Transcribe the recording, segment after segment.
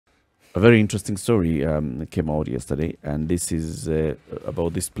A very interesting story came out yesterday, and this is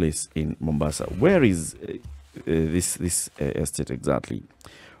about this place in Mombasa. Where is this estate exactly?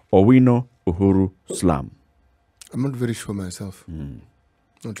 Owino Uhuru slum. I'm not very sure myself.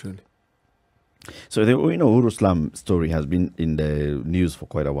 Not really. So the Owino Uhuru slum story has been in the news for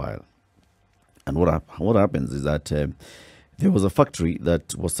quite a while. And what happens is that there was a factory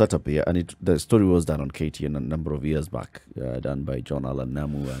that was set up here, and the story was done on KTN a number of years back, done by John Alan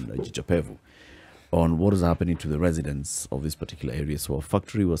Namu and Jichapevu, on what is happening to the residents of this particular area. So a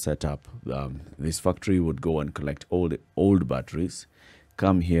factory was set up. This factory would go and collect all the old batteries,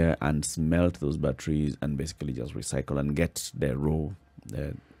 come here and smelt those batteries, and basically just recycle and get their raw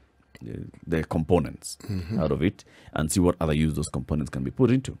the components out of it, and see what other use those components can be put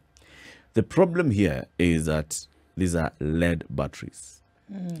into. The problem here is that these are lead batteries.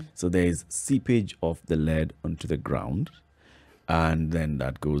 So there is seepage of the lead onto the ground, and then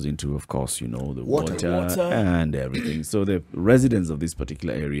that goes into, of course, the water and everything. So the residents of this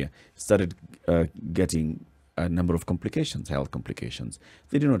particular area started getting a number of complications, health complications.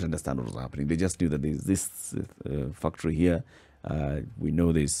 They did not understand what was happening. They just knew that there's this factory here. We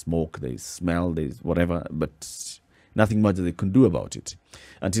know there's smoke, there's smell, there's whatever, but nothing much that they could do about it,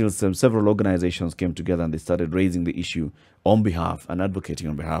 until several organizations came together and they started raising the issue on behalf and advocating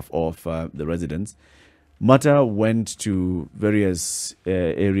on behalf of the residents. Matter went to various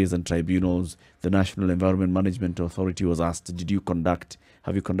areas and tribunals. The National Environment Management Authority was asked, have you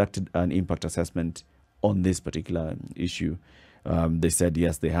conducted an impact assessment on this particular issue? They said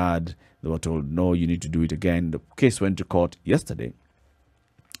yes, they had. They were told, no, you need to do it again. The case went to court yesterday.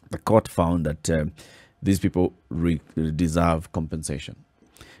 The court found that these people deserve compensation.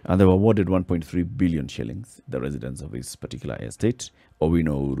 And they were awarded 1.3 billion shillings, the residents of this particular estate,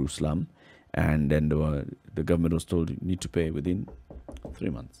 Owino Uhuru slum. And then the government was told you need to pay within 3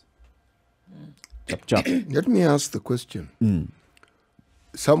 months. Chop, chop. Let me ask the question.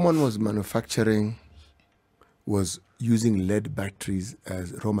 Someone was using lead batteries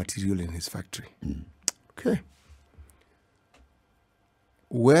as raw material in his factory. Okay.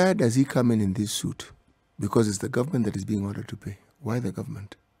 Where does he come in this suit? Because it's the government that is being ordered to pay. Why the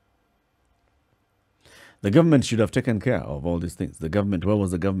government? The government should have taken care of all these things. The government, where was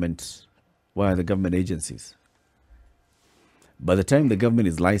the government? Why are the government agencies? By the time the government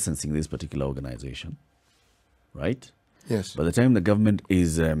is licensing this particular organization, right? Yes. By the time the government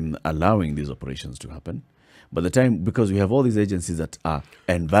is allowing these operations to happen, by the time, because we have all these agencies that are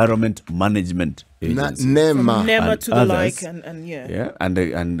environment management agencies. NEMA. From NEMA to the others, like, and yeah. Yeah,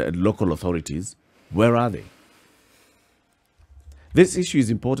 and local authorities, where are they? This issue is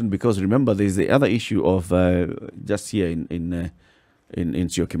important because remember there's the other issue of just here in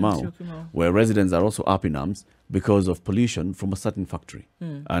Syokimau, where residents are also up in arms because of pollution from a certain factory.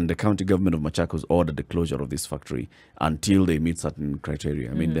 And the county government of Machakos ordered the closure of this factory until they meet certain criteria.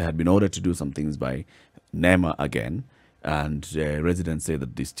 I mean, they had been ordered to do some things by NEMA again, and residents say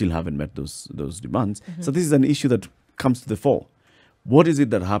that they still haven't met those demands. So this is an issue that comes to the fore. What is it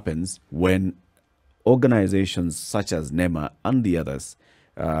that happens when organizations such as NEMA and the others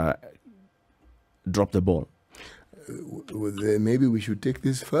drop the ball? Maybe we should take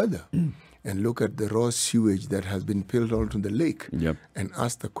this further and look at the raw sewage that has been spilled onto the lake and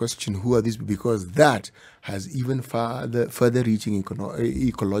ask the question, who are these? Because that has even further reaching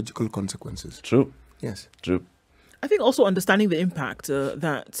ecological consequences. True. Yes. True. I think also understanding the impact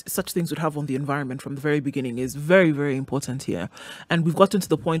that such things would have on the environment from the very beginning is very, very important here. And we've gotten to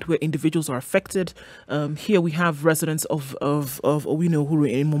the point where individuals are affected. Here we have residents of Owino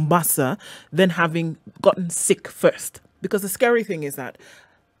Uhuru in Mombasa then having gotten sick first. Because the scary thing is that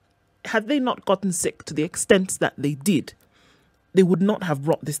had they not gotten sick to the extent that they did, they would not have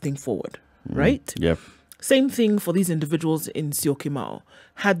brought this thing forward, right? Yep. Same thing for these individuals in Syokimau.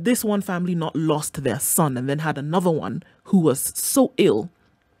 Had this one family not lost their son and then had another one who was so ill,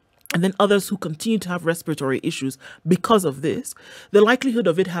 and then others who continue to have respiratory issues because of this, the likelihood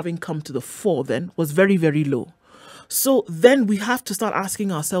of it having come to the fore then was very, very low. So then we have to start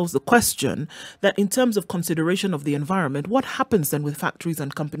asking ourselves the question that in terms of consideration of the environment, what happens then with factories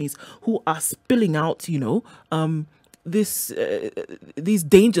and companies who are spilling out, these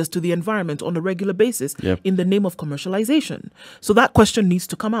dangers to the environment on a regular basis in the name of commercialization? So that question needs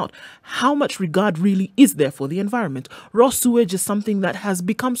to come out. How much regard really is there for the environment? Raw sewage is something that has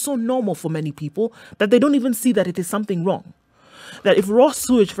become so normal for many people that they don't even see that it is something wrong. That if raw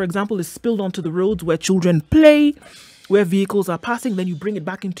sewage, for example, is spilled onto the roads where children play, where vehicles are passing, then you bring it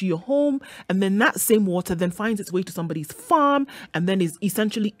back into your home, and then that same water then finds its way to somebody's farm and then is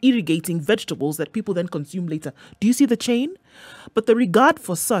essentially irrigating vegetables that people then consume later. Do you see the chain? But the regard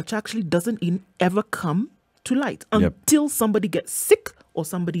for such actually doesn't ever come to light until somebody gets sick or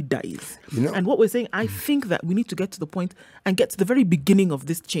somebody dies. And what we're saying, I think that we need to get to the point and get to the very beginning of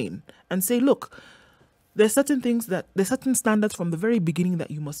this chain and say, look, there's certain standards from the very beginning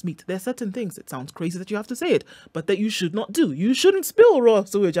that you must meet. There's certain things, it sounds crazy that you have to say it, but that you should not do. You shouldn't spill raw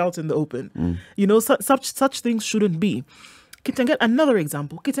sewage out in the open. You know, such things shouldn't be. Kitengela, another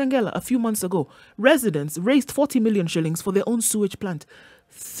example, Kitengela, a few months ago, residents raised 40 million shillings for their own sewage plant.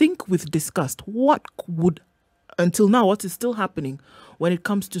 Think with disgust, what is still happening when it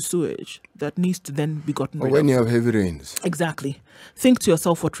comes to sewage that needs to then be gotten rid of. When you have heavy rains. Exactly. Think to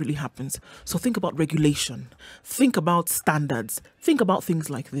yourself what really happens. So think about regulation. Think about standards. Think about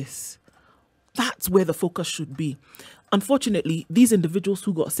things like this. That's where the focus should be. Unfortunately, these individuals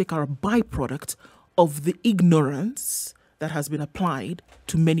who got sick are a byproduct of the ignorance that has been applied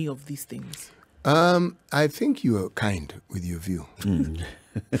to many of these things. I think you are kind with your view.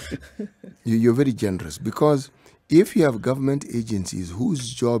 You're very generous, because if you have government agencies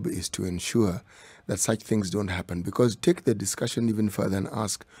whose job is to ensure that such things don't happen, because take the discussion even further and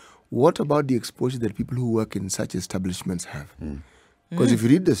ask, what about the exposure that people who work in such establishments have? Because if you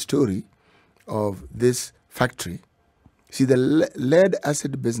read the story of this factory, see, the lead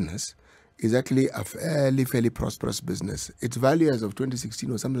acid business is actually a fairly prosperous business. Its value as of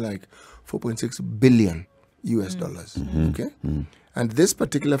 2016 was something like 4.6 billion US dollars. Okay? And this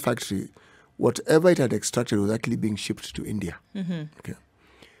particular factory, whatever it had extracted was actually being shipped to India. Okay.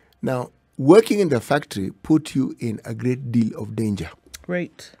 Now, working in the factory put you in a great deal of danger.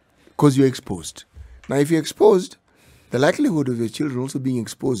 Right. Because you're exposed. Now, if you're exposed, the likelihood of your children also being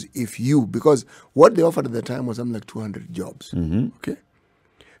exposed because what they offered at the time was something like 200 jobs. Okay.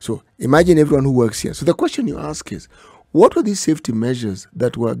 So imagine everyone who works here. So the question you ask is, what were these safety measures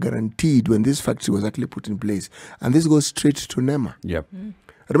that were guaranteed when this factory was actually put in place? And this goes straight to NEMA.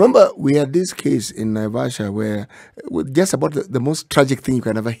 Remember, we had this case in Naivasha where, just about the most tragic thing you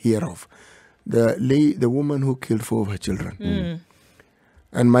can ever hear of, the woman who killed 4 of her children.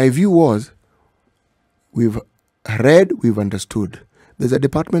 And my view was, we've read, we've understood. There's a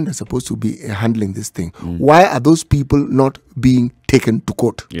department that's supposed to be handling this thing. Why are those people not being taken to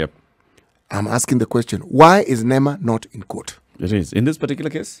court? I'm asking the question, why is NEMA not in court? It is. In this particular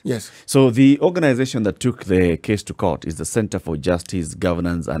case? Yes. So the organization that took the case to court is the Center for Justice,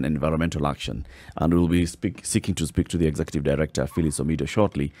 Governance and Environmental Action. And we'll be seeking to speak to the Executive Director, Phyllis Omido,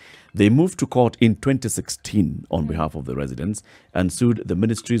 shortly. They moved to court in 2016 on behalf of the residents and sued the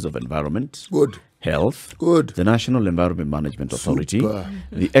Ministries of Environment, Health, the National Environment Management Authority,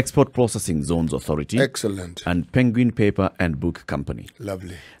 the Export Processing Zones Authority, and Penguin Paper and Book Company.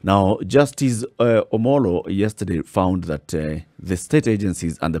 Lovely. Now, Justice Omolo yesterday found that the state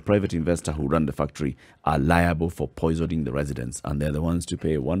agencies and the private investor who run the factory are liable for poisoning the residents, and they're the ones to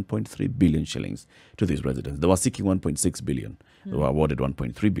pay 1.3 billion shillings to these residents. They were seeking 1.6 billion. They were awarded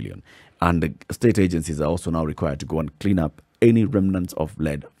 1.3 billion. And the state agencies are also now required to go and clean up any remnants of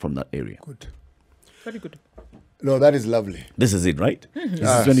lead from that area. Good. Very good. No, that is lovely. This is it, right? This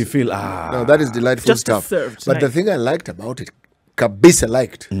is when you feel, no, that is delightful Justice stuff. served. But the thing I liked about it, Kabisa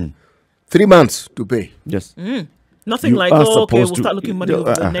liked, 3 months to pay. Yes. Nothing You like, are okay, we'll supposed to- start looking money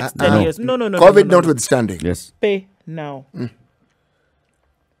over the next 10 years. No. COVID notwithstanding. Yes. Pay now.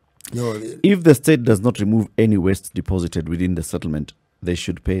 No, If the state does not remove any waste deposited within the settlement, they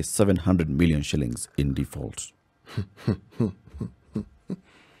should pay 700 million shillings in default.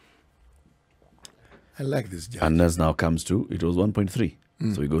 I like this, Judge. And as now comes to, it was 1.3.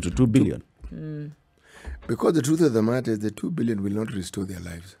 So we go to 2 billion. Because the truth of the matter is the 2 billion will not restore their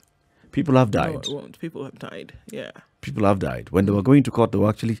lives. People have No, died. it won't. People have died. Yeah. People have died. When they were going to court, they were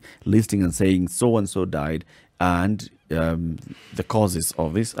actually listing and saying so-and-so died, and the causes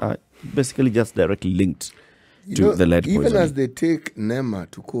of this are basically just directly linked to the lead even poisoning. as they take NEMA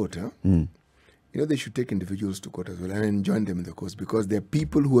to court, they should take individuals to court as well and join them in the cause, because they're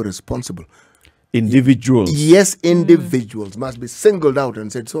people who are responsible. Individuals. Yes, individuals must be singled out and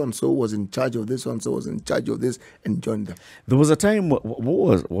said, so-and-so was in charge of this, so-and-so was in charge of this, and join them. There was a time,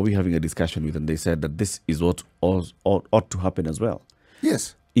 were we having a discussion with, and they said that this is what ought to happen as well.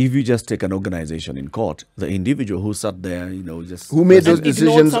 Yes. If you just take an organization in court, the individual who sat there, just... Who made those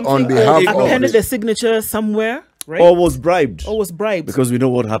decisions on behalf of... Appended the signature somewhere, right? Or was bribed. Because we know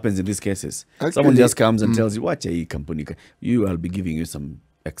what happens in these cases. Actually, someone just comes and tells you, watch a company, I'll be giving you some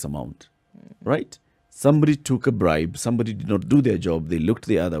X amount. Right? Somebody took a bribe, somebody did not do their job, they looked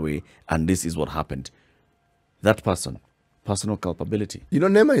the other way, and this is what happened. that person, personal culpability. You know,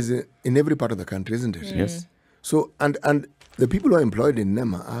 NEMA is in every part of the country, isn't it? Yes. So, and the people who are employed in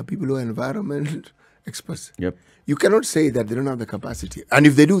NEMA are people who are environment experts. Yep. You cannot say that they don't have the capacity. And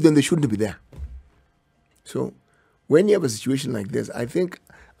if they do, then they shouldn't be there. So, when you have a situation like this, I think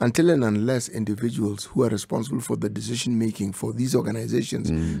until and unless individuals who are responsible for the decision making for these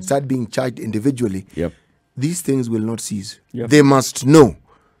organizations start being charged individually, these things will not cease. They must know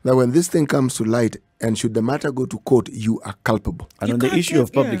that when this thing comes to light, and should the matter go to court, you are culpable. And when the issue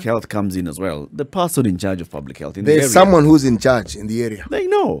of public health comes in as well, the person in charge of public health in the area, there's someone who's in charge in the area. They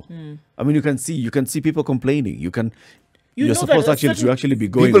know. I mean, you can see people complaining. You're supposed to actually be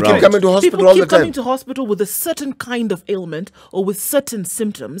going People around. keep coming to hospital People all keep the time. coming to hospital with a certain kind of ailment or with certain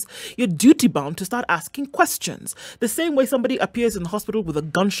symptoms. You're duty bound to start asking questions. The same way somebody appears in the hospital with a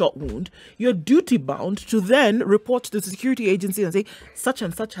gunshot wound, you're duty bound to then report to the security agency and say, such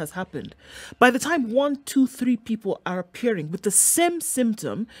and such has happened. By the time 1, 2, 3 people are appearing with the same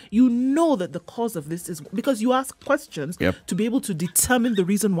symptom, you know that the cause of this is because you ask questions to be able to determine the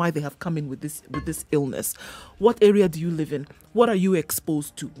reason why they have come in with this illness. What area do you live in? What are you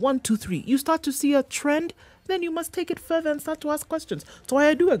exposed to? 1, 2, 3. You start to see a trend, then you must take it further and start to ask questions. So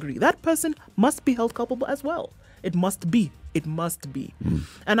I do agree. That person must be held culpable as well. It must be. It must be.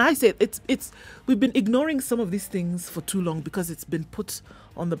 And I say we've been ignoring some of these things for too long because it's been put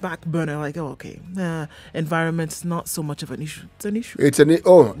on the back burner. Like, environment's not so much of an issue. It's an issue. It's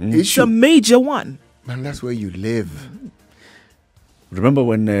issue. It's a major one. Man, that's where you live. Remember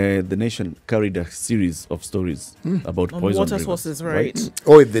when the nation carried a series of stories about on poison water rivers, sources, right?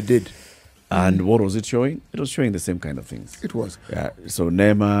 Oh, if they did. And what was it showing? It was showing the same kind of things. It was. So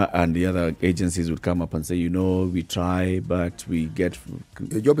NEMA and the other agencies would come up and say, we try, but we get...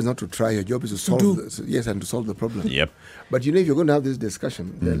 Your job is not to try. Your job is to solve and to solve the problem. Yep. But if you're going to have this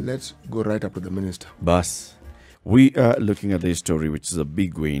discussion, then let's go right up to the minister. Bas. We are looking at this story, which is a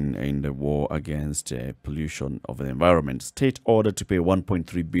big win in the war against pollution of the environment. State ordered to pay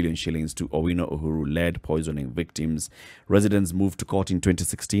 1.3 billion shillings to Owino Uhuru lead poisoning victims. Residents moved to court in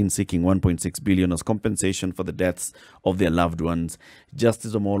 2016 seeking 1.6 billion as compensation for the deaths of their loved ones.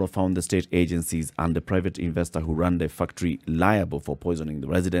 Justice Omolo found the state agencies and the private investor who ran the factory liable for poisoning the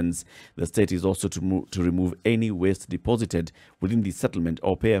residents. The state is also to remove any waste deposited within the settlement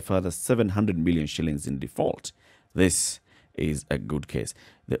or pay a further 700 million shillings in default. This is a good case.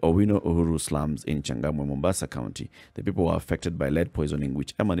 The Owino Uhuru slums in Changamwe, Mombasa County. The people were affected by lead poisoning,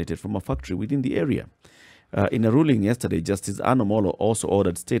 which emanated from a factory within the area. In a ruling yesterday, Justice Anomolo also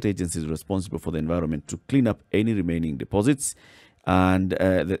ordered state agencies responsible for the environment to clean up any remaining deposits. And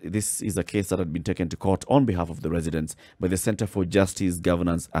this is a case that had been taken to court on behalf of the residents by the Center for Justice,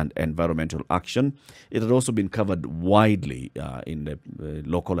 Governance and Environmental Action. It had also been covered widely in the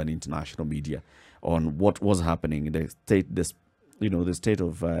local and international media on what was happening in the state, the state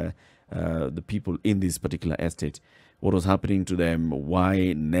of the people in this particular estate, what was happening to them,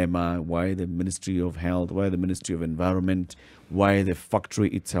 why NEMA, why the Ministry of Health, why the Ministry of Environment, why the factory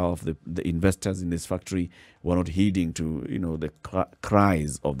itself, the investors in this factory were not heeding to, the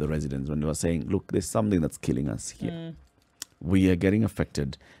cries of the residents when they were saying, look, there's something that's killing us here. We are getting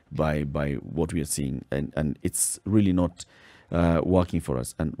affected by what we are seeing, and it's really not working for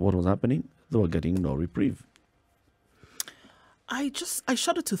us. And what was happening? They were getting no reprieve. I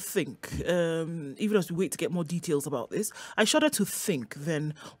shudder to think, even as we wait to get more details about this, I shudder to think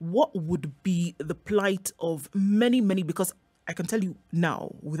then what would be the plight of many, because I can tell you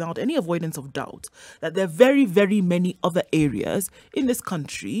now, without any avoidance of doubt, that there are very, very many other areas in this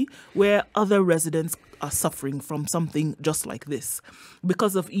country where other residents are suffering from something just like this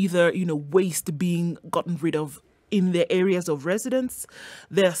because of either, waste being gotten rid of in their areas of residence.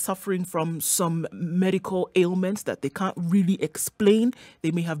 They're suffering from some medical ailments that they can't really explain.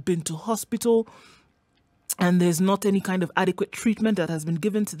 They may have been to hospital and there's not any kind of adequate treatment that has been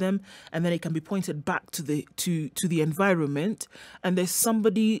given to them, and then it can be pointed back to the environment. And there's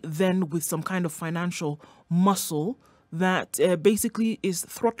somebody then with some kind of financial muscle that basically is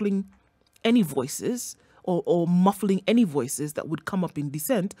throttling any voices or muffling any voices that would come up in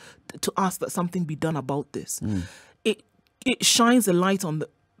dissent to ask that something be done about this. It shines a light on the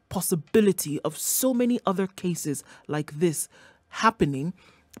possibility of so many other cases like this happening,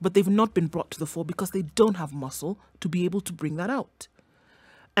 but they've not been brought to the fore because they don't have muscle to be able to bring that out.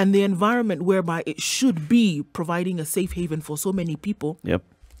 And the environment whereby it should be providing a safe haven for so many people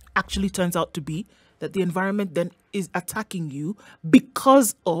actually turns out to be that the environment then is attacking you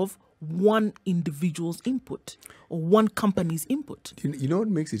because of one individual's input or one company's input. You know what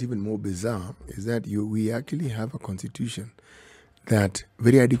makes it even more bizarre is that we actually have a constitution that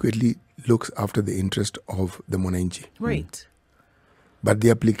very adequately looks after the interest of the Mwananchi. Right. But the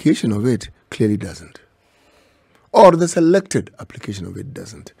application of it clearly doesn't. Or the selected application of it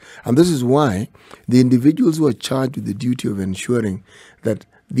doesn't. And this is why the individuals who are charged with the duty of ensuring that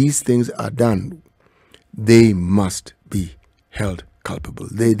these things are done, they must be held culpable.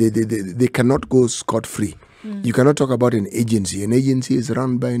 They cannot go scot-free. You cannot talk about an agency. An agency is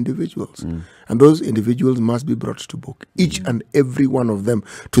run by individuals. And those individuals must be brought to book. Each and every one of them,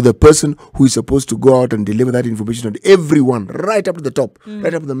 to the person who is supposed to go out and deliver that information, to everyone, right up to the top,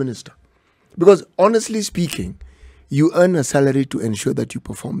 right up to the minister. Because honestly speaking, you earn a salary to ensure that you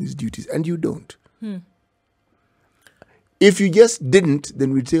perform these duties, and you don't. If you just didn't,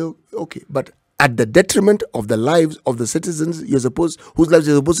 then we'd say, okay, but at the detriment of the lives of the citizens whose lives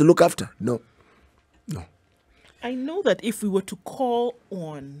you're supposed to look after. No. I know that if we were to call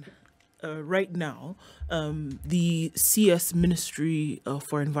on right now the CS Ministry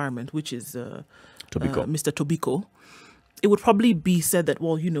for Environment, which is Mr. Tobiko, it would probably be said that,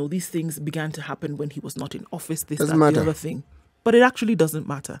 well, these things began to happen when he was not in office, this, Doesn't that, matter. the other thing. But it actually doesn't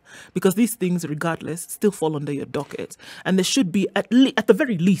matter, because these things, regardless, still fall under your docket. And there should be, at the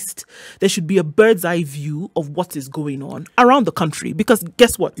very least, there should be a bird's eye view of what is going on around the country. Because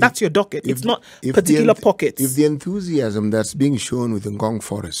guess what? That's your docket. It's not particular pockets. If the enthusiasm that's being shown with Ngong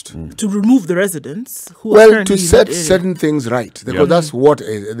Forest to remove the residents who are currently to in set that area. certain things right, because that's what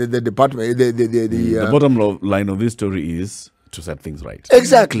the department, The bottom line of this story is to set things right.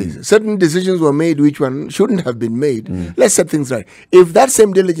 Exactly. Certain decisions were made which one shouldn't have been made. Let's set things right. If that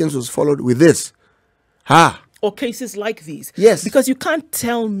same diligence was followed with this, or cases like these. Yes. Because you can't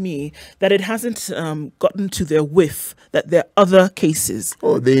tell me that it hasn't gotten to their whiff, that there are other cases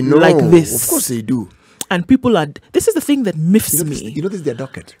they know. like this. Of course they do. And people are... This is the thing that miffs me. This is their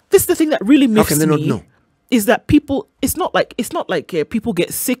docket. This is the thing that really miffs How can they not me. know? Is that people... It's not like people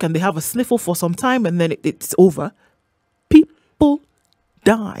get sick and they have a sniffle for some time and then it's over. People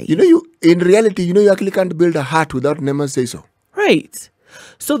die. In reality, you actually can't build a hut without NEMA say so. Right.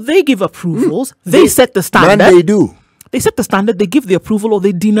 So they give approvals. They set the standard. Man, they do. They set the standard. They give the approval, or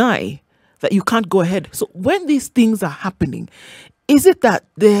they deny that you can't go ahead. So when these things are happening, is it that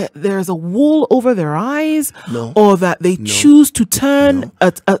there's a wool over their eyes? No. Or that they choose to turn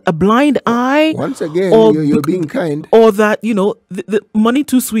a blind eye? Once again, or you're being kind. Or that, the money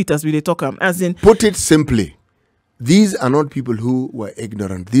too sweet, as we talk, as in... Put it simply. These are not people who were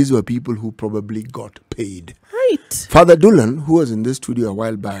ignorant. These were people who probably got paid. Right. Father Doolan, who was in this studio a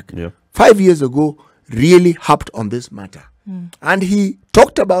while back, 5 years ago, really harped on this matter. And he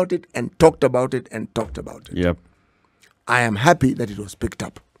talked about it and talked about it and talked about it. Yep. I am happy that it was picked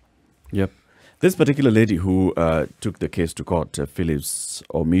up. Yep. This particular lady who took the case to court, Phyllis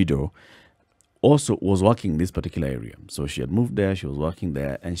Omido, also was working in this particular area. So she had moved there, she was working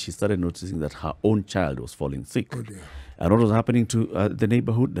there, and she started noticing that her own child was falling sick. Oh dear. And what was happening to the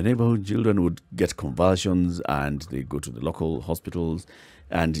neighborhood? The neighborhood children would get convulsions and they go to the local hospitals.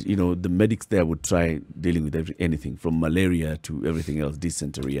 And, the medics there would try dealing with anything from malaria to everything else,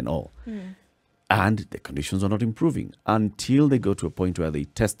 dysentery and all. And the conditions are not improving until they go to a point where they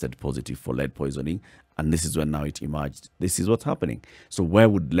tested positive for lead poisoning. And this is when now it emerged. This is what's happening. So where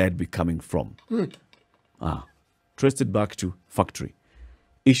would lead be coming from? Traced it back to factory.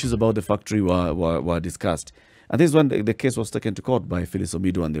 Issues about the factory were discussed. And this is when the case was taken to court by Phyllis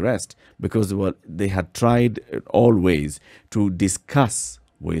Omido and the rest, because they had tried all ways to discuss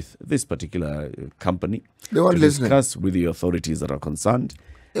with this particular company. They weren't listening. Discuss with the authorities that are concerned.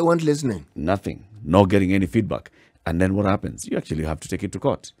 They weren't listening. Nothing. Not getting any feedback. And then what happens? You actually have to take it to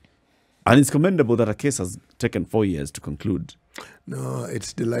court. And it's commendable that a case has taken 4 years to conclude. No,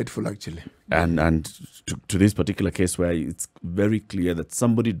 it's delightful actually. And to this particular case where it's very clear that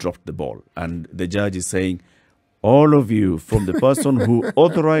somebody dropped the ball. And the judge is saying, all of you, from the person who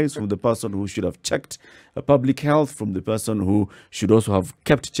authorized, from the person who should have checked public health, from the person who should also have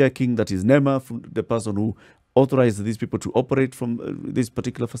kept checking, that is NEMA, from the person who authorized these people to operate from this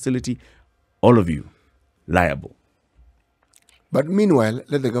particular facility, all of you liable. But meanwhile,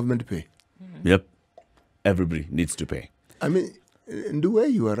 let the government pay. Yep. Everybody needs to pay. I mean, in the way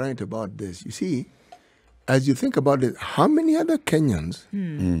you are right about this, you see, as you think about it, how many other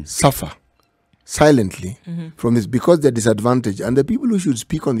Kenyans suffer silently from this because they're disadvantaged, and the people who should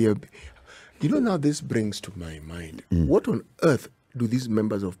speak on their... now this brings to my mind, what on earth do these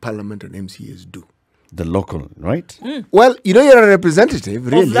members of parliament and MCAs do? The local, right? Well, you're a representative,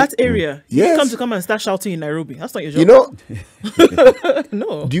 really. Of that area. Yes. You come and start shouting in Nairobi. That's not your job.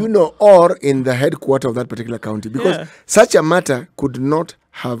 No. Do you know, or in the headquarters of that particular county? Because such a matter could not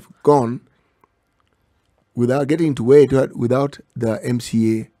have gone without getting to where it without the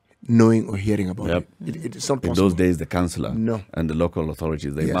MCA knowing or hearing about Yep. it. It's not In possible. those days, the councillor No. and the local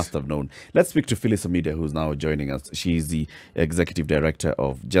authorities, they Yes. must have known. Let's speak to Phyllis Omido, who's now joining us. She's the Executive Director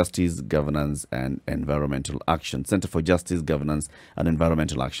of Justice, Governance and Environmental Action, Center for Justice, Governance and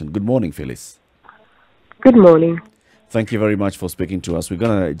Environmental Action. Good morning, Phyllis. Good morning. Thank you very much for speaking to us. We're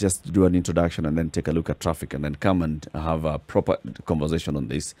going to just do an introduction and then take a look at traffic and then come and have a proper conversation on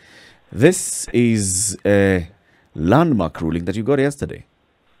this. This is a landmark ruling that you got yesterday.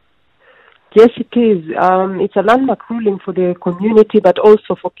 Yes, it is. It's a landmark ruling for the community, but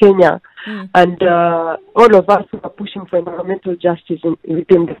also for Kenya and all of us who are pushing for environmental justice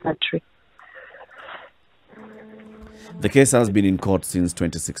within the country. The case has been in court since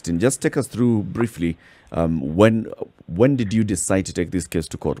 2016. Just take us through briefly, when did you decide to take this case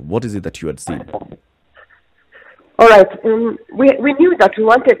to court? What is it that you had seen? All right. We knew that we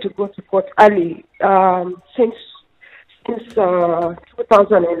wanted to go to court early since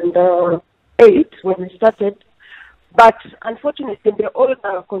 2008 when we started. But unfortunately, in the old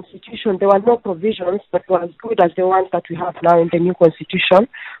constitution, there were no provisions that were as good as the ones that we have now in the new constitution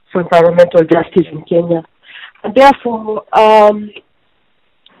for environmental justice in Kenya. And therefore,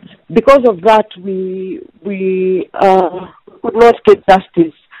 because of that, we could not get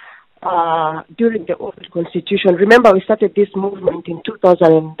justice during the old constitution. Remember, we started this movement in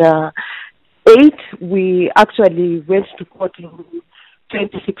 2008. We actually went to court in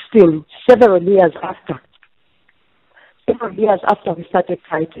 2016, several years after we started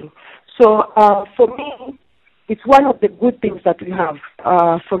fighting. So for me, it's one of the good things that we have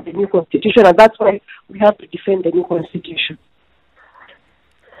from the new constitution, and that's why we have to defend the new constitution.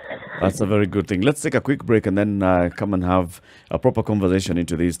 That's a very good thing. Let's take a quick break and then come and have a proper conversation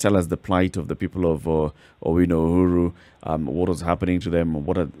into this. Tell us the plight of the people of Owino, Uhuru, what was happening to them,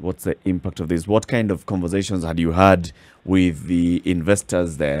 what's the impact of this, what kind of conversations had you had with the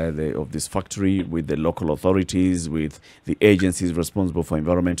investors there of this factory, with the local authorities, with the agencies responsible for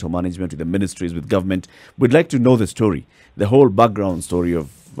environmental management, with the ministries, with government. We'd like to know the story, the whole background story of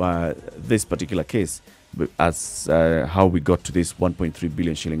this particular case, as how we got to this 1.3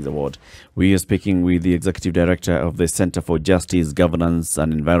 billion shillings award. We are speaking with the Executive Director of the Center for Justice, Governance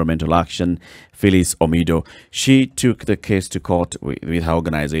and Environmental Action, Phyllis Omido. She took the case to court with her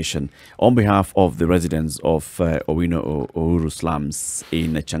organization on behalf of the residents of Owino Uhuru slums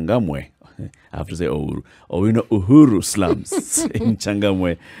in Changamwe. I have to say Owino Uhuru slums in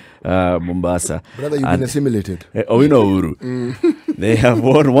Changamwe, Mombasa. Brother, you've been assimilated. Owino Uhuru. They have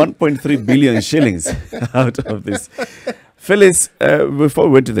won 1.3 billion shillings out of this. Phyllis, before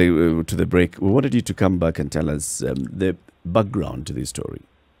we went to the break, we wanted you to come back and tell us the background to this story.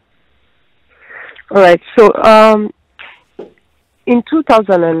 All right. So in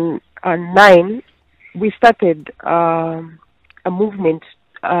 2009, we started a movement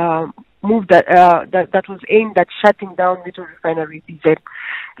that was aimed at shutting down Little Refinery PZ.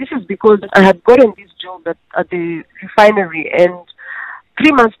 This is because I had gotten this job at the refinery, and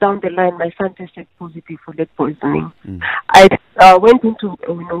 3 months down the line, my son tested positive for lead poisoning. I went into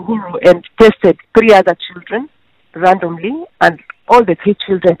Uhuru and tested 3 other children randomly, and all the 3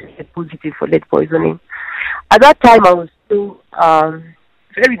 children tested positive for lead poisoning. At that time, I was still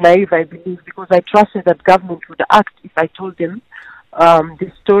very naive, I believe, because I trusted that government would act if I told them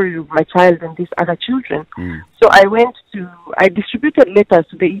this story of my child and these other children. So I distributed letters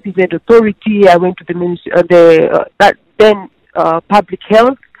to the EPZ authority. I went to the ministry, public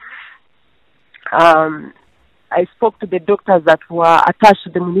health. I spoke to the doctors that were attached to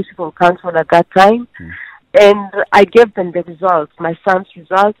the municipal council at that time, and I gave them the results, my son's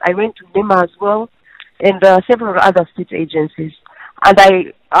results. I went to NEMA as well, and several other state agencies. And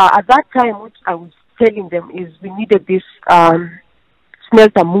at that time, what I was telling them is we needed this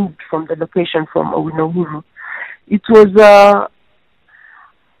smelter moved from the location from Uhuru. It was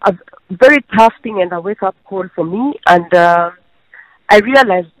a very tough thing and a wake-up call for me, and I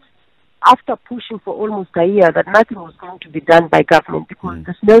realized after pushing for almost a year that nothing was going to be done by government because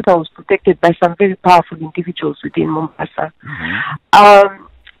the smelter was protected by some very powerful individuals within Mombasa.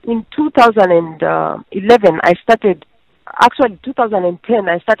 In 2011, 2010,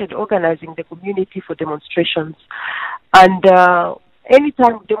 I started organizing the community for demonstrations. And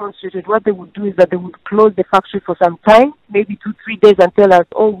anytime we demonstrated, what they would do is that they would close the factory for some time, maybe 2-3 days, and tell us,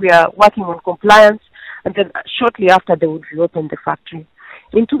 oh, we are working on compliance. And then shortly after, they would reopen the factory.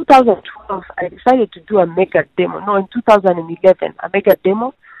 In 2012, I decided to do a mega demo. No, in 2011, a mega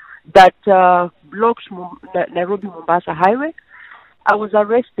demo that blocked Nairobi Mombasa highway. I was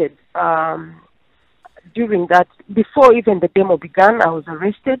arrested during that. Before even the demo began, I was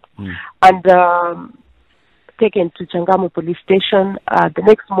arrested. And taken to Changamwe police station. The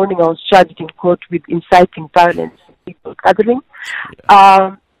next morning I was charged in court with inciting violence, people gathering.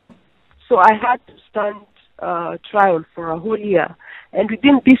 So I had to stand trial for a whole year. And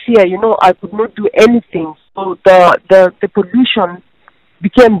within this year, I could not do anything. So the pollution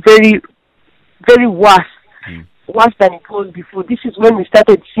became very, very worse than it was before. This is when we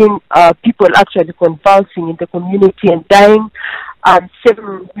started seeing people actually convulsing in the community and dying.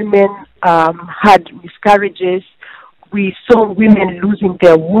 Several women had miscarriages. We saw women losing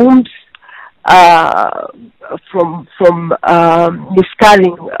their wombs from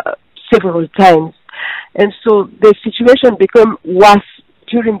miscarrying several times. And so the situation became worse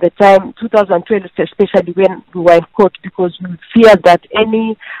during the time 2012, especially when we were in court, because we feared that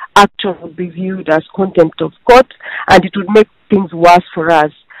any action would be viewed as contempt of court, and it would make things worse for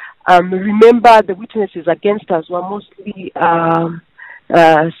us. Remember, the witnesses against us were mostly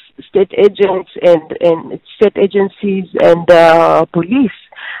state agents and state agencies and police,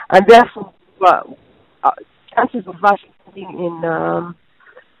 and therefore chances of us being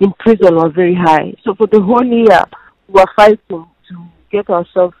in prison were very high. So for the whole year, we were fighting to get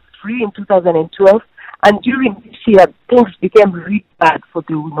ourselves free in 2012, and during this year, things became really bad for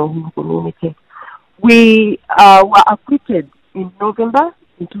the Uhuru community. We were acquitted in November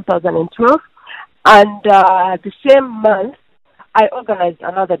in 2012, and the same month, I organized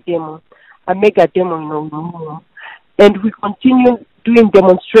another demo, a mega demo in Uhuru, and we continued doing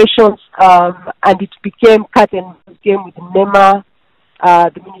demonstrations, and it became cut and game with NEMA,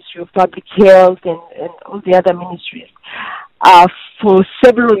 the Ministry of Public Health, and all the other ministries. For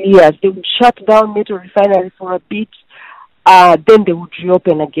several years, they would shut down Metro Refinery for a bit, then they would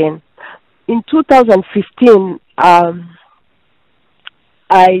reopen again. In 2015, I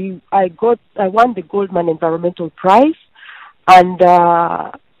won the Goldman Environmental Prize, and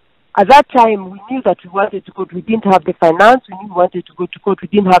at that time we knew that we wanted to go. We didn't have the finance. We knew we wanted to go to court. We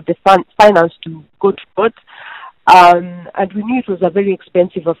didn't have the finance to go to court, and we knew it was a very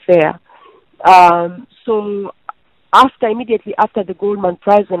expensive affair. So immediately after the Goldman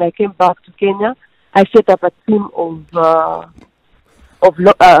Prize, when I came back to Kenya, I set up a team of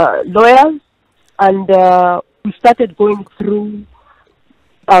lawyers, and we started going through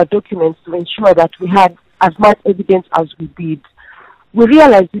our documents to ensure that we had as much evidence as we did. We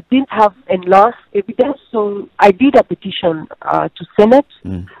realized we didn't have enough evidence, so I did a petition to Senate,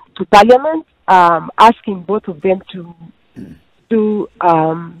 to Parliament, asking both of them to do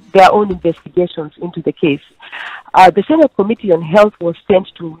their own investigations into the case. The Senate Committee on Health was sent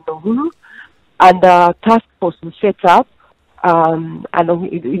to Uhuru, and a task force was set up, and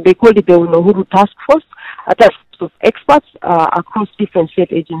they called it the Uhuru Task Force, a task force of experts across different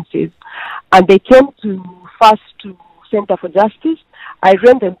state agencies. And they came first to Center for Justice. I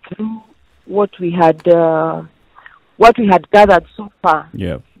ran them through what we had gathered so far.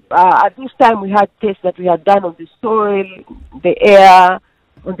 Yeah. At this time, we had tests that we had done on the soil, the air,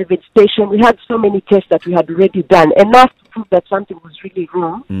 on the vegetation. We had so many tests that we had already done, enough to prove that something was really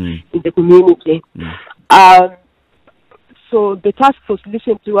wrong in the community. So the task force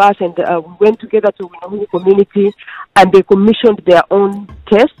listened to us, and we went together to the community, and they commissioned their own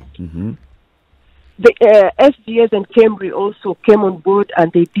tests. The SGS and Cambry also came on board,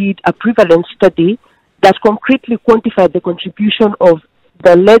 and they did a prevalence study that concretely quantified the contribution of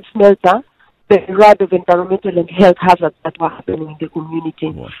the lead smelter, the rod of environmental and health hazards that were happening in the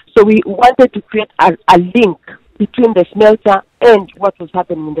community. Wow. So we wanted to create a link between the smelter and what was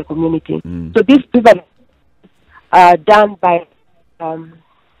happening in the community. So this prevalence done by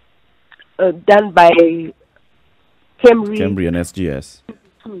Cambry and SGS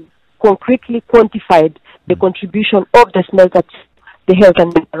concretely quantified the contribution of the smelter to the health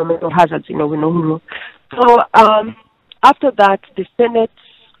and environmental hazards in Uhuru. So after that, the Senate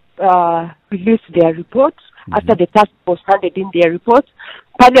released their report. After the task force handed in their report,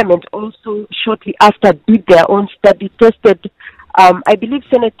 Parliament also shortly after did their own study, tested. I believe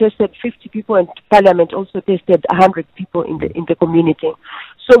Senate tested 50 people, and Parliament also tested 100 people in the community.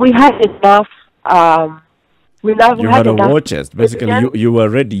 So we had enough. You had a war chest. Basically, you were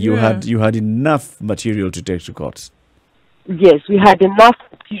ready. You had enough material to take to court. Yes, we had enough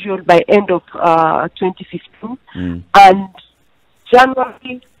material by end of 2015, and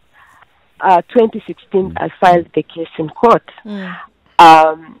January 2016, I filed the case in court.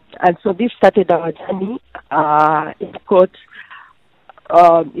 And so this started our journey in court.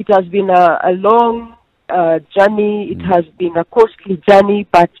 It has been a long journey. It has been a costly journey,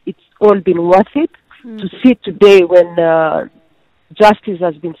 but it's all been worth it to see today when justice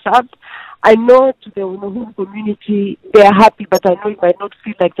has been served. I know to the Uhuru community, they are happy, but I know it might not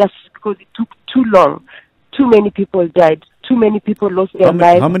feel like justice because it took too long. too many people died. Too many people lost their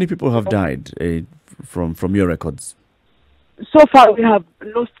lives. How many people have died from your records? So far, we have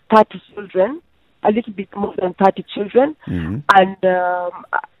lost 30 children, a little bit more than 30 children, and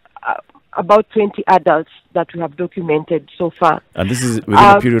about 20 adults that we have documented so far. And this is within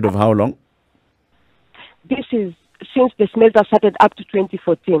a period of how long? This is since the smelter started up to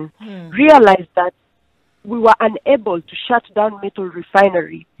 2014. Realized that we were unable to shut down metal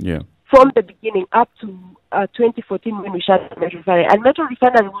refinery from the beginning up to 2014 when we shut down metal refinery. And metal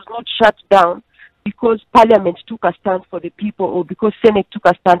refinery was not shut down because Parliament took a stand for the people or because Senate took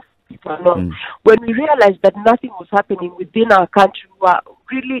a stand for the people. No. When we realized that nothing was happening within our country,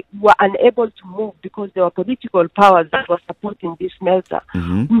 we were unable to move because there were political powers that were supporting this smelter.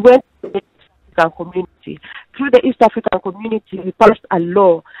 We went to the East African community. Through the East African community, we passed a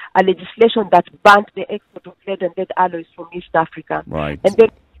legislation that banned the export of lead and lead alloys from East Africa. Right. And then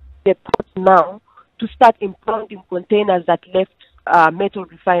the port now to start impounding containers that left metal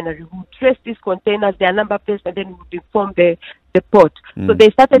refinery. We trace these containers, their number plates, and then we would inform the port. So they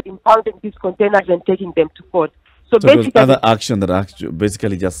started impounding these containers and taking them to port. So basically, there was other action that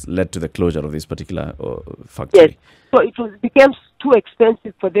basically just led to the closure of this particular factory. Yes. So it became too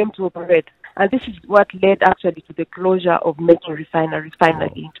expensive for them to operate. And this is what led actually to the closure of metal refinery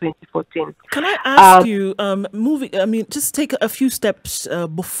finally in 2014. Can I ask you, just take a few steps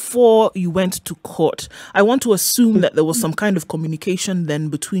before you went to court. I want to assume that there was some kind of communication then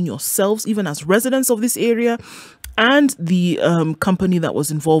between yourselves, even as residents of this area, and the company that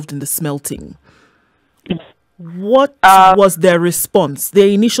was involved in the smelting. What was their response, their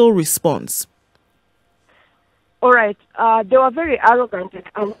initial response? All right. They were very arrogant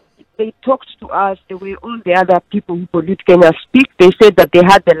and they talked to us the way all the other people who pollute Kenya speak. They said that they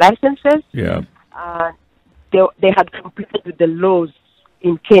had the licenses. Yeah. They had complied with the laws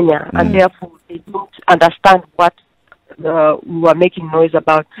in Kenya, and therefore they don't understand what we were making noise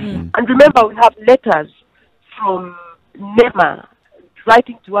about. And remember, we have letters from NEMA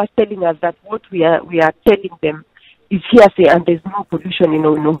writing to us telling us that what we are telling them is hearsay and there's no pollution in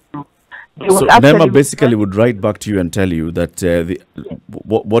Owino. So NEMA basically would write back to you and tell you that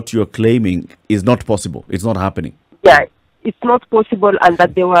what you're claiming is not possible. It's not happening. Yeah, it's not possible, and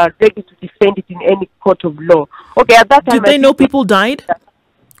that they were ready to defend it in any court of law. Okay, at that time... Did they know people died?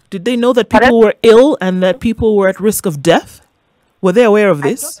 Did they know that people were ill and that people were at risk of death? Were they aware of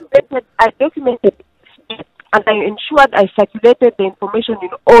this? I documented and I ensured I circulated the information in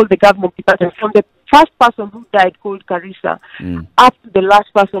all the government departments, from the first person who died, called Carissa, up to the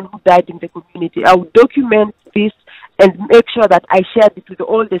last person who died in the community. I would document this and make sure that I shared it with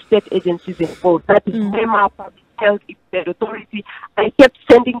all the state agencies involved. That is NEMA, Public Health, the authority. I kept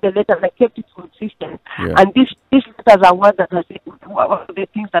sending the letters. I kept it consistent. Yeah. And these letters are one that has one of the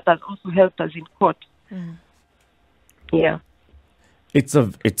things that has also helped us in court. Yeah. It's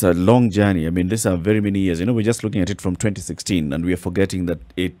a long journey. I mean, these are very many years. You know, we're just looking at it from 2016, and we are forgetting that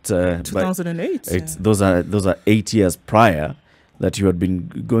 2008. Those are 8 years prior that you had been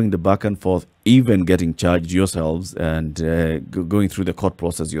going the back and forth, even getting charged yourselves and going through the court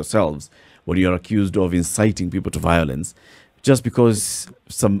process yourselves when you are accused of inciting people to violence, just because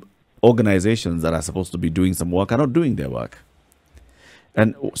some organizations that are supposed to be doing some work are not doing their work.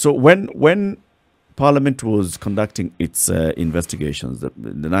 And so when Parliament was conducting its investigations, the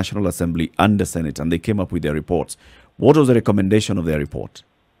National Assembly and the Senate, and they came up with their reports, what was the recommendation of their report?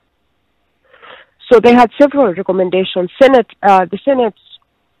 So they had several recommendations. The Senate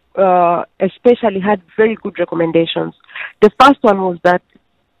especially had very good recommendations. The first one was that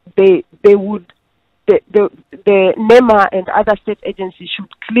the NEMA and other state agencies should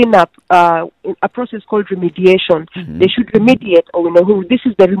clean up in a process called remediation. They should remediate Owino. This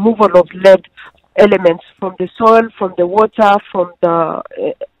is the removal of lead elements from the soil, from the water, from the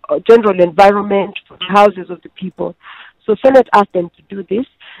general environment, from the houses of the people. So Senate asked them to do this.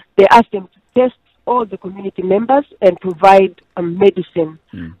 They asked them to test all the community members and provide medicine.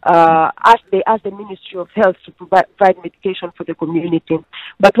 They asked the Ministry of Health to provide medication for the community.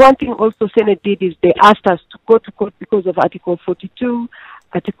 But one thing also Senate did is they asked us to go to court because of Article 42,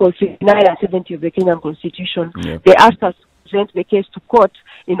 Article 69 and 70 of the Kenyan Constitution. They asked us to present the case to court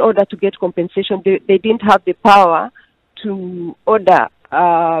in order to get compensation. They didn't have the power to order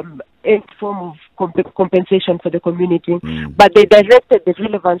any form of compensation for the community, but they directed the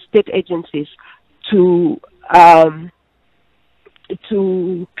relevant state agencies to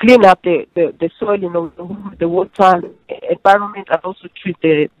clean up the soil, the water, environment, and also treat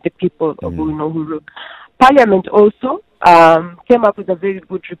the people of Uhuru. Parliament also came up with a very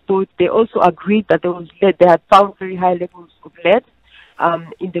good report. They also agreed that there was lead. They had found very high levels of lead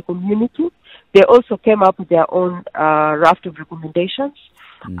in the community. they also came up with their own raft of recommendations,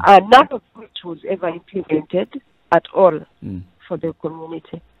 none of which was ever implemented at all for the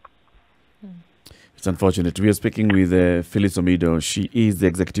community. It's unfortunate. We are speaking with Phyllis Omido. She is the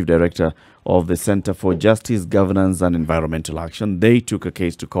Executive Director of the Center for Justice, Governance and Environmental Action. They took a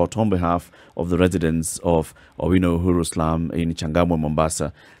case to court on behalf of the residents of Owino Uhuru slum in Changamwe,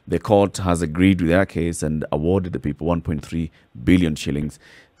 Mombasa. The court has agreed with their case and awarded the people 1.3 billion shillings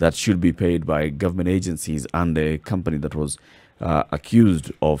that should be paid by government agencies and the company that was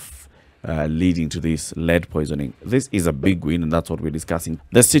accused of leading to this lead poisoning. This is a big win, and that's what we're discussing.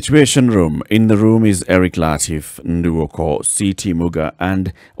 The Situation Room. In the room is Eric Latif, Nduoko, C.T. Muga,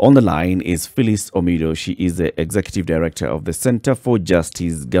 and on the line is Phyllis Omido. She is the Executive Director of the Center for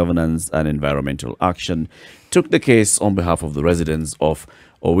Justice, Governance and Environmental Action. Took the case on behalf of the residents of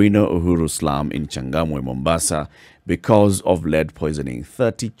Owino Uhuru slum in Changamwe, Mombasa, because of lead poisoning.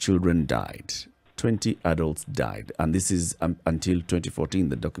 30 children died. 20 adults died, and this is until 2014.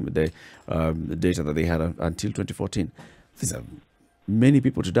 The document, the data that they had until 2014. These are many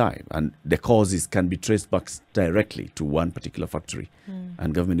people to die, and the causes can be traced back directly to one particular factory,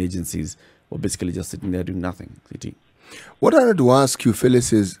 and government agencies were basically just sitting there doing nothing. What I wanted to ask you,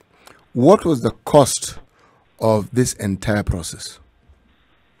 Phyllis, is what was the cost of this entire process?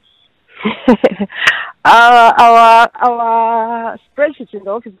 Our spreadsheets in the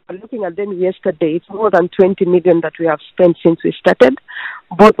office, we were looking at them yesterday. It's more than 20 million that we have spent since we started,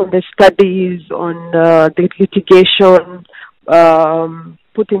 both on the studies, on the litigation,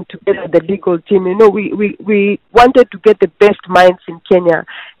 putting together the legal team. You know, we wanted to get the best minds in Kenya,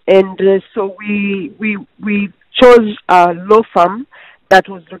 and so we chose a law firm that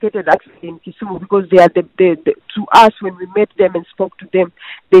was located actually in Kisumu, because they are to us, when we met them and spoke to them,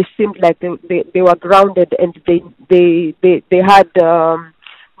 they seemed like they were grounded, and they had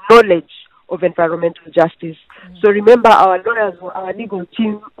knowledge of environmental justice. So remember, our lawyers, our legal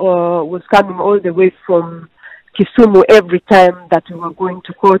team was coming all the way from Kisumu every time that we were going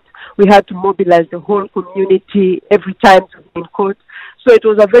to court. We had to mobilize the whole community every time to be in court. So it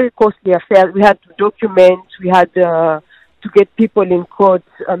was a very costly affair. We had to document, we had to get people in court,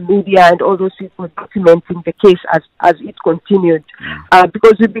 media, and all those people documenting the case as it continued.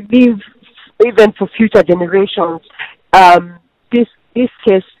 Because we believe, even for future generations, this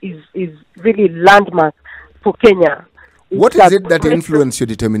case is really landmark for Kenya. What is it that influenced your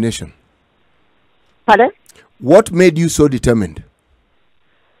determination? Pardon? What made you so determined?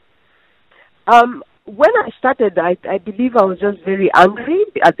 When I started, I believe I was just very angry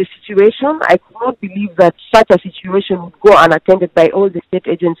at the situation. I could not believe that such a situation would go unattended by all the state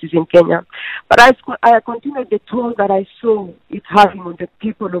agencies in Kenya. But I continued the toll that I saw it having on the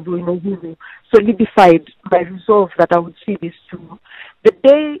people of Uhuru, solidified my resolve that I would see this through.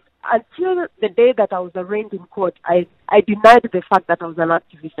 Until the day that I was arraigned in court, I denied the fact that I was an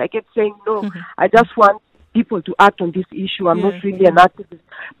activist. I kept saying, no, I just want people to act on this issue. I'm not really an activist.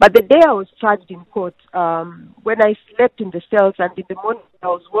 But the day I was charged in court, when I slept in the cells, and in the morning I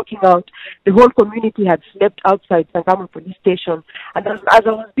was walking out, the whole community had slept outside Changamwe police station. And as I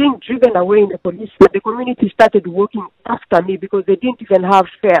was being driven away in the police, the community started walking after me because they didn't even have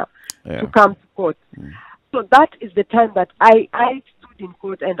fare to come to court. So that is the time that I stood in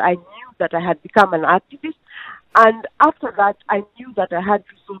court, and I knew that I had become an activist. And after that, I knew that I had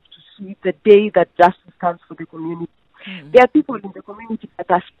resolved to sue the day that justice comes for the community. There are people in the community that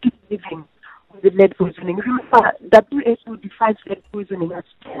are still living with the lead poisoning. Remember, WHO defines lead poisoning as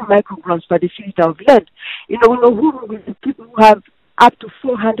 10 micrograms per deciliter of lead. You know, Uhuru, with the people who have up to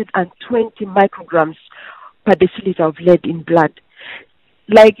 420 micrograms per deciliter of lead in blood.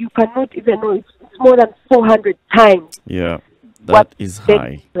 Like, you cannot even know, it's more than 400 times. Yeah, that is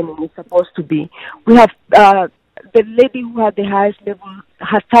high. Lead is supposed to be. We have the lady who had the highest level,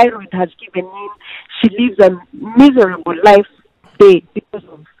 her thyroid has given in. She lives a miserable life day because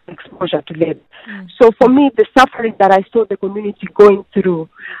of exposure to lead. So for me, the suffering that I saw the community going through,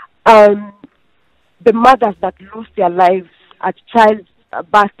 the mothers that lost their lives at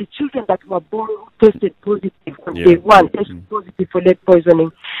childbirth, the children that were born who tested positive on day one, tested positive for lead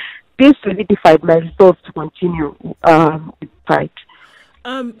poisoning, this solidified my resolve to continue with the fight.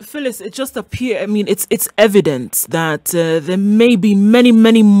 Phyllis, it just appears, I mean, it's evident that there may be many,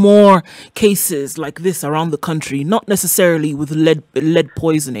 many more cases like this around the country, not necessarily with lead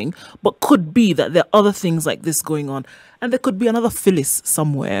poisoning, but could be that there are other things like this going on. And there could be another Phyllis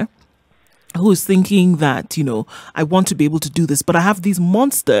somewhere who's thinking that, you know, I want to be able to do this, but I have these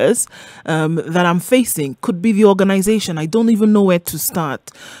monsters that I'm facing. Could be the organization. I don't even know where to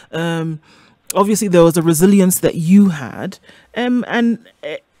start. Obviously, there was a resilience that you had. And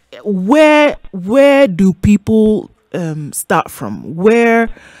where do people start from? Where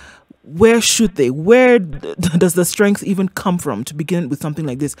should they? Where does the strength even come from to begin with something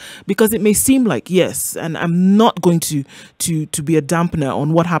like this? Because it may seem like, yes, and I'm not going to be a dampener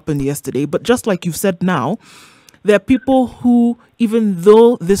on what happened yesterday, but just like you've said now, there are people who, even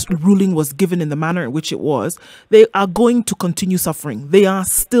though this ruling was given in the manner in which it was, they are going to continue suffering. They are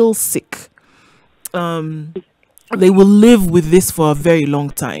still sick. They will live with this for a very long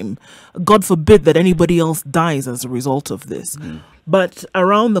time. God forbid that anybody else dies as a result of this. But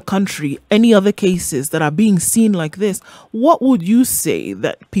around the country, any other cases that are being seen like this, what would you say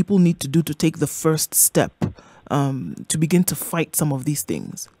that people need to do to take the first step to begin to fight some of these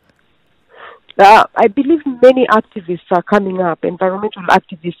things? I believe many activists are coming up, environmental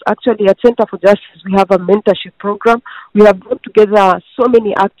activists. Actually, at Center for Justice, we have a mentorship program. We have brought together so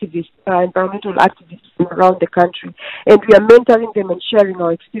many activists, environmental activists from around the country, and we are mentoring them and sharing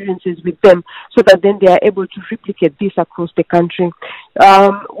our experiences with them so that then they are able to replicate this across the country.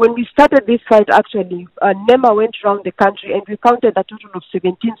 When we started this fight, actually, NEMA went around the country and we counted a total of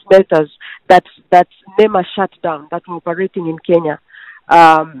 17 smelters that NEMA shut down that were operating in Kenya.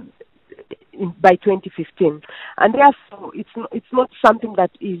 By 2015, and therefore it's not something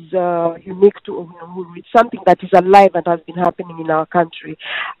that is unique to Uhuru. It's something that is alive and has been happening in our country.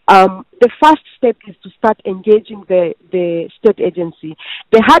 The first step is to start engaging the state agency.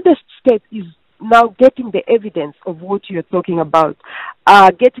 The hardest step is now getting the evidence of what you're talking about,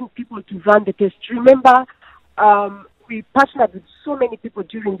 getting people to run the test. Remember, we partnered with so many people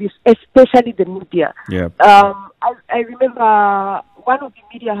during this, especially the media. Yeah. I remember one of the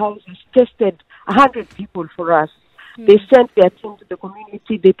media houses tested 100 people for us. They sent their team to the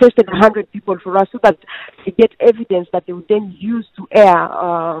community. They tested 100 people for us so that they get evidence that they would then use to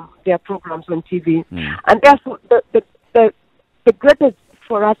air their programs on TV. And therefore, the greatest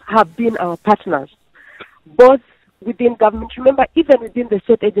for us have been our partners, both within government. Remember, even within the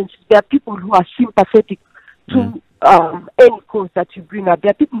state agencies, there are people who are sympathetic to any cause that you bring up.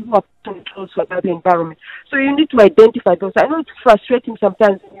 There are people who are also about the environment. So you need to identify those. I know it's frustrating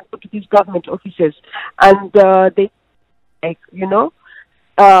sometimes when you go to these government offices and they, like,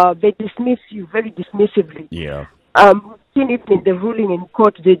 they dismiss you very dismissively. Yeah. We've seen it in the ruling in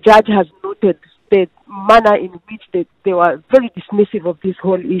court. The judge has noted the manner in which they were very dismissive of this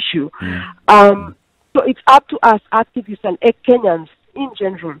whole issue. So it's up to us, activists and Kenyans in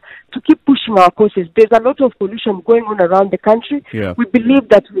general, to keep pushing our causes. There's a lot of pollution going on around the country. Yeah. We believe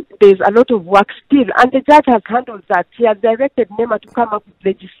that there's a lot of work still, and the judge has handled that. He has directed NEMA to come up with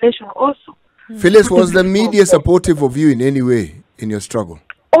legislation also. Phyllis, was the media supportive of you in any way in your struggle?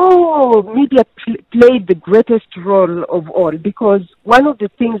 Oh, media played the greatest role of all, because one of the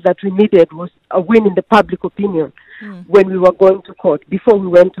things that we needed was a win in the public opinion when we were going to court, before we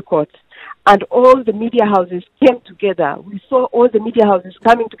went to court. And all the media houses came together. We saw all the media houses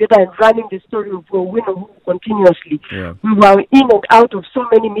coming together and running the story of Owino continuously. Yeah. We were in and out of so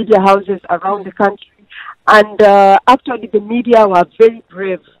many media houses around the country. And actually the media were very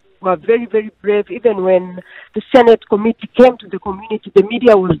brave. Were very, very brave. Even when the Senate committee came to the community, the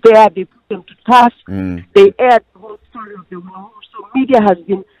media was there. They put them to task. They aired the whole story of the Uhuru. So media has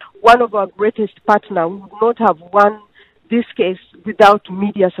been one of our greatest partners. We would not have won this case without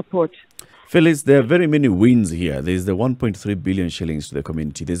media support. Phyllis, there are very many wins here. There's the 1.3 billion shillings to the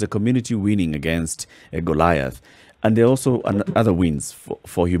community. There's a community winning against a Goliath. And there are also other wins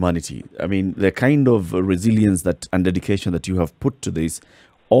for humanity. I mean, the kind of resilience that and dedication that you have put to this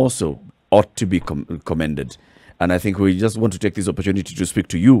also ought to be commended. And I think we just want to take this opportunity to speak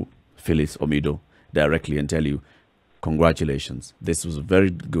to you, Phyllis Omido, directly and tell you, congratulations. This was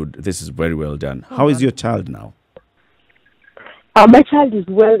very good. This is very well done. How is your child now? My child is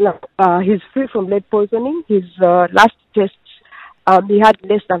well now. He's free from lead poisoning. His last tests, he had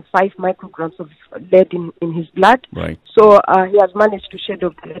less than 5 micrograms of lead in his blood. Right. So he has managed to shed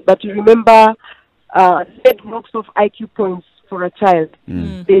off the lead. But you remember, lead knocks off IQ points for a child.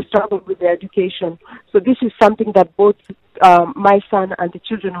 They struggle with their education. So this is something that both my son and the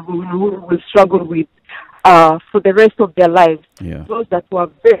children of Uhuru will struggle with for the rest of their lives. Yeah. Those that were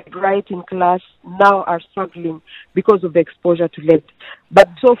very bright in class now are struggling because of the exposure to lead. But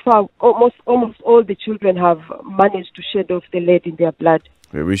so far, almost all the children have managed to shed off the lead in their blood.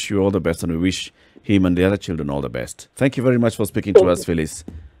 We wish you all the best, and we wish him and the other children all the best. Thank you very much for speaking to us, Phyllis.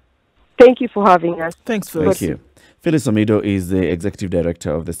 Thank you for having us. Thanks, Phyllis. Thank you. Phyllis Omido is the Executive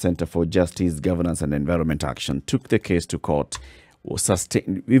Director of the Center for Justice, Governance and Environment Action. Took the case to court, was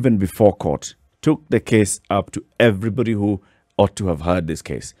sustained even before court, took the case up to everybody who ought to have heard this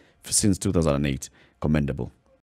case since 2008. Commendable.